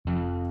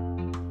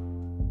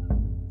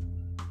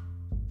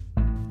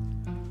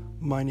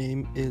My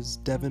name is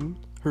Devin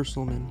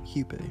Herselman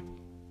Hupe,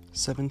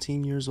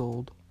 17 years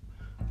old,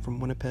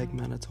 from Winnipeg,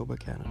 Manitoba,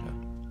 Canada.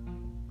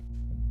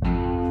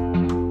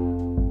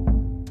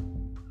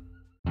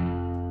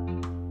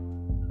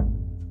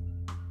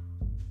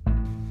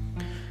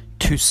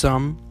 To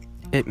some,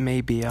 it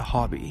may be a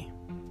hobby.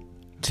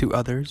 To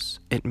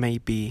others, it may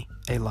be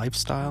a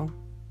lifestyle.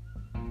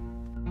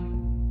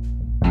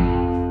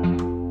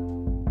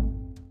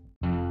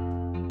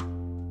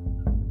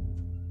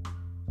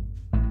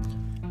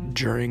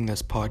 During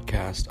this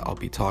podcast, I'll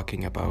be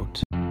talking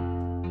about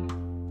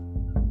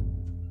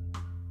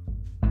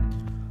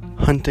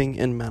hunting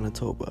in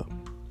Manitoba.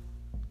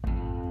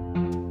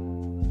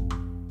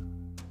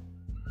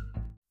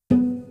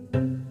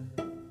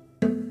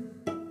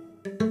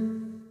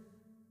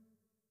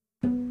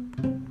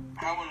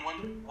 How and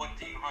when, what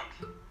do you hunt?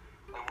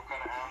 Like, what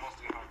kind of animals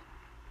do you hunt?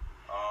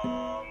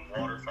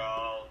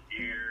 Waterfowl,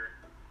 deer,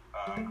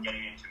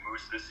 getting into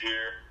moose this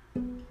year,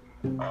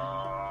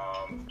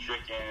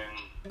 chicken,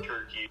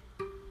 turkey,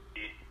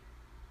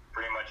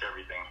 pretty much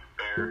everything.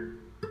 Bear.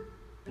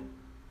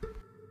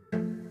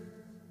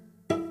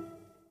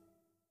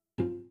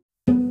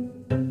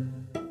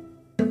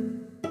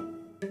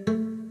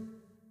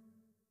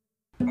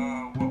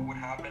 What would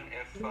happen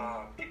if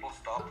people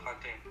stopped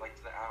hunting, like,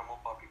 to the animal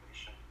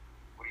population?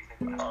 What do you think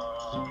would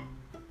happen?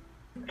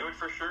 It would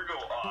for sure go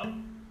up,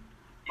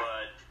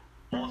 but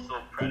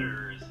also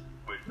predators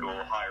would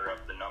go higher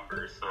up the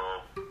numbers, so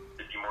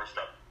there'd be more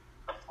stuff,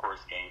 of course,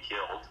 getting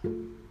killed.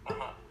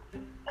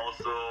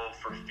 Also,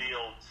 for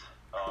fields,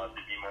 there'd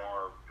be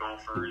more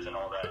gophers and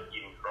all that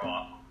eating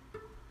crop.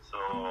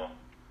 So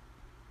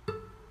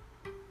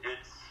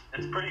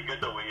it's pretty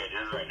good the way it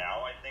is right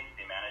now. I think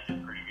they manage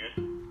it pretty good.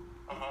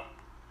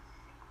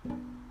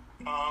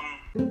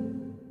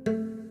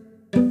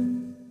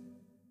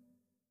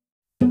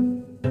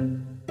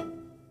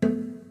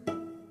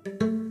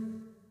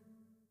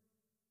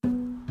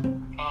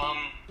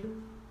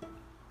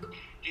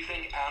 Do you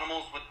think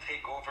animals would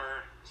take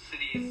over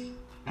cities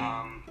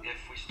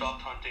if we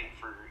stopped hunting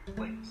for,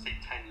 like, say,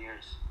 10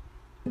 years?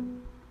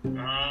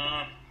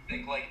 I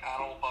think, like,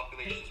 animal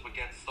populations would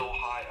get so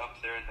high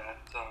up there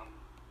that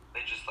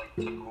they just, like,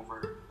 took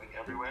over, like,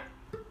 everywhere?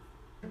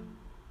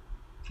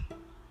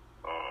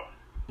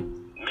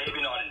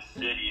 Maybe not in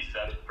cities.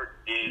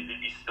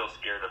 They'd be still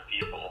scared of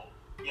people.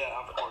 Yeah,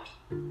 of course.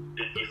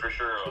 It'd be for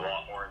sure a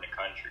lot more in the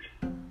country.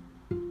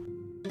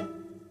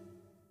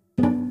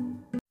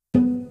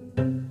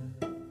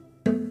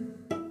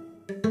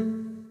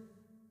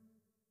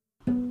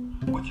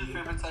 What's your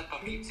favorite type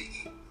of meat to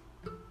eat?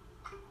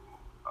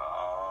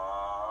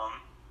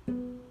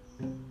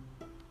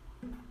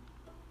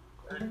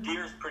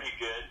 Deer's pretty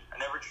good. I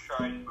never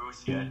tried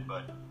moose yet,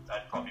 but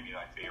that'd probably be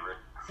my favorite.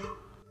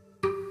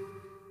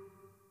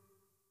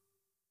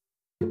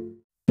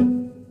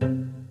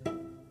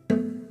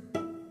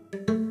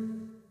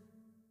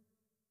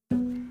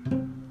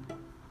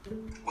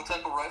 What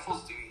type of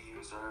rifles do you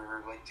use?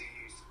 Or, like, do you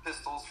use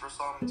pistols for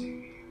some? Do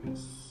you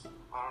use,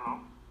 I don't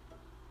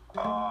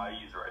know. I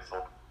use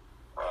rifle.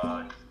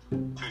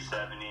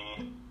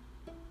 270.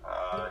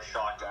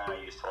 Shotgun, I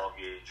use 12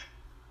 gauge.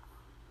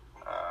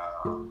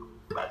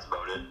 That's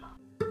about it.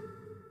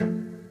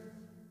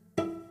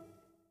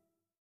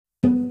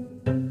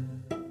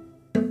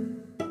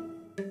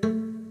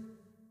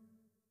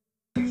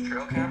 Use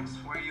trail cams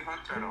where you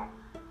hunt or no?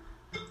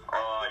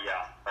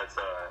 Yeah, that's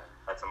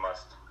a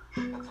must.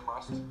 That's a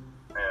must.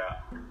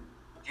 Yeah.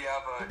 Do you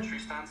have a tree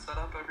stand set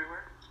up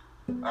everywhere?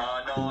 No,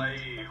 I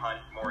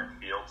hunt more in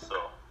fields,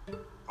 so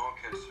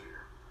Okay, so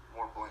you're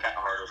more blind. kind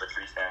of hard with a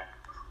tree stand.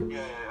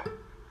 Yeah.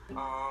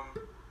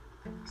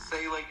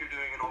 Say, like, you're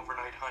doing an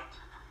overnight hunt.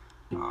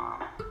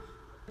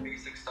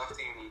 Basic stuff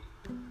do you need?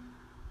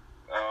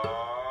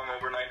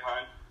 Overnight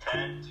hunt,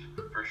 tent,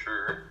 for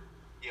sure.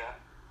 Yeah.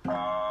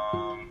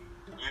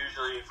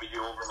 Usually if we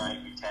do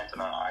overnight, we tent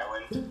on an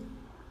island,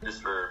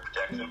 just for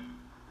protection.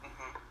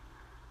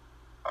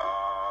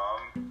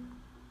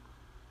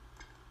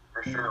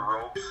 For sure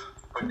ropes,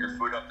 put your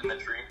foot up in the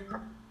tree. Oh,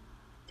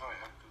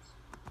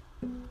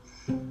 yeah.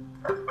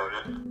 That's about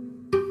it.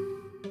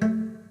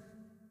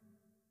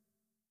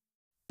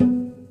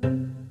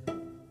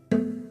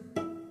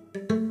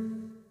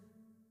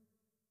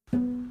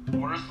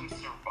 What are some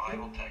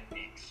survival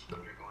techniques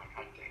when you're going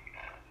hunting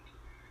and,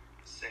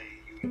 say,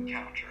 you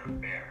encounter a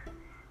bear?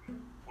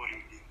 What do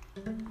you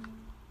do?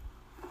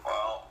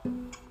 Well,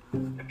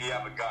 if you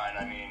have a gun,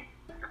 I mean,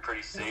 you're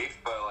pretty safe,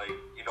 but, like,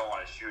 you don't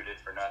want to shoot it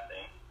for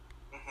nothing.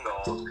 So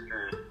for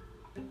sure,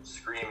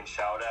 scream and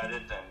shout at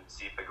it and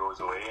see if it goes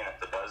away, and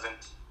if it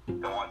doesn't,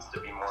 it wants to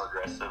be more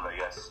aggressive, I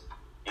guess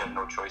you have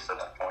no choice at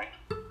that point.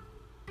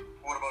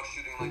 What about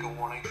shooting, like, a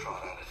warning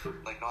shot at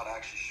it? Like, not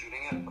actually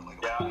shooting it, but, like,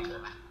 a Yeah, warning.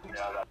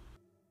 that.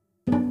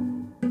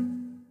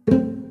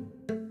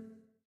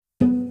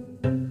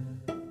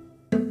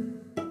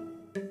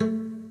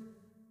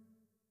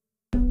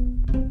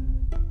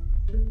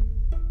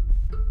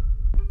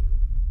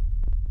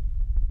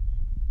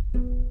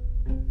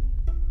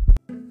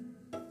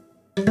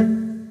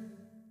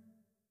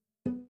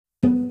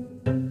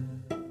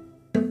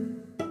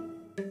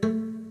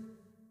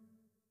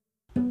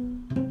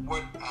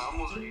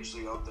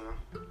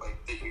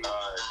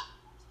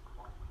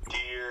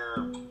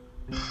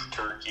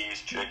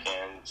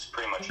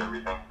 much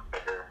everything.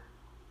 Bear.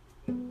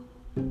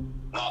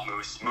 Not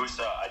moose. Moose,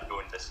 I'd go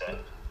into set.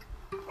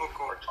 Oh,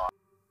 cool. Or top.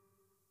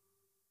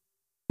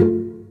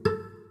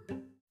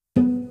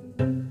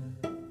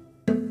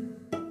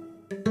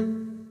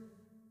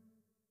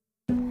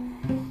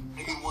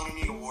 Have you won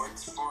any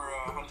awards for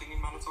hunting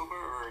in Manitoba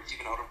or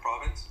even out of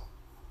province?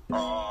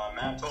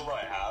 Manitoba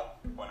I have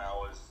when I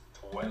was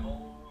 12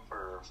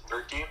 or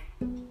 13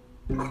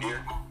 for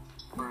deer.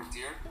 For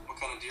deer? What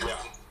kind of deer Yeah.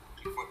 was it?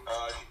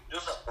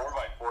 Just a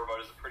 4x4, but it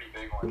was a pretty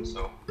big one,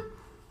 so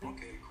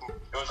Okay, cool.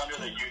 it was under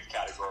the youth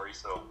category,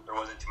 so there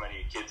wasn't too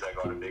many kids that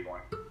got a big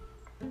one.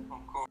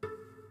 Oh, cool.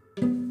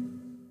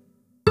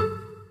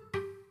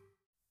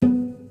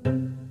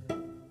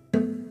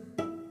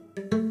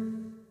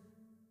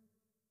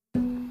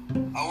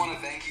 I want to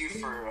thank you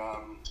for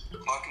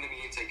talking to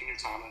me and taking your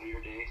time out of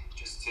your day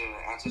just to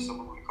answer some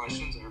of my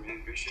questions. I really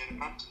appreciate it,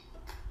 man.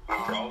 No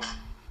problem.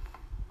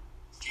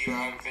 Do you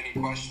have any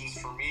questions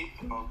for me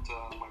about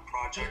my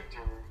project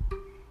or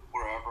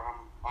wherever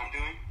I'm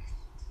doing?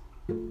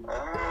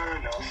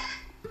 No.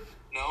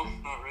 No,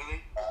 not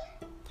really.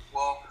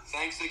 Well,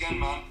 thanks again,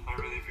 man. I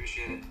really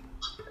appreciate it.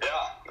 Yeah,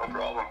 no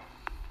problem.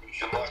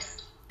 Good luck.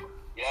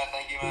 Yeah,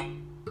 thank you,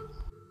 man.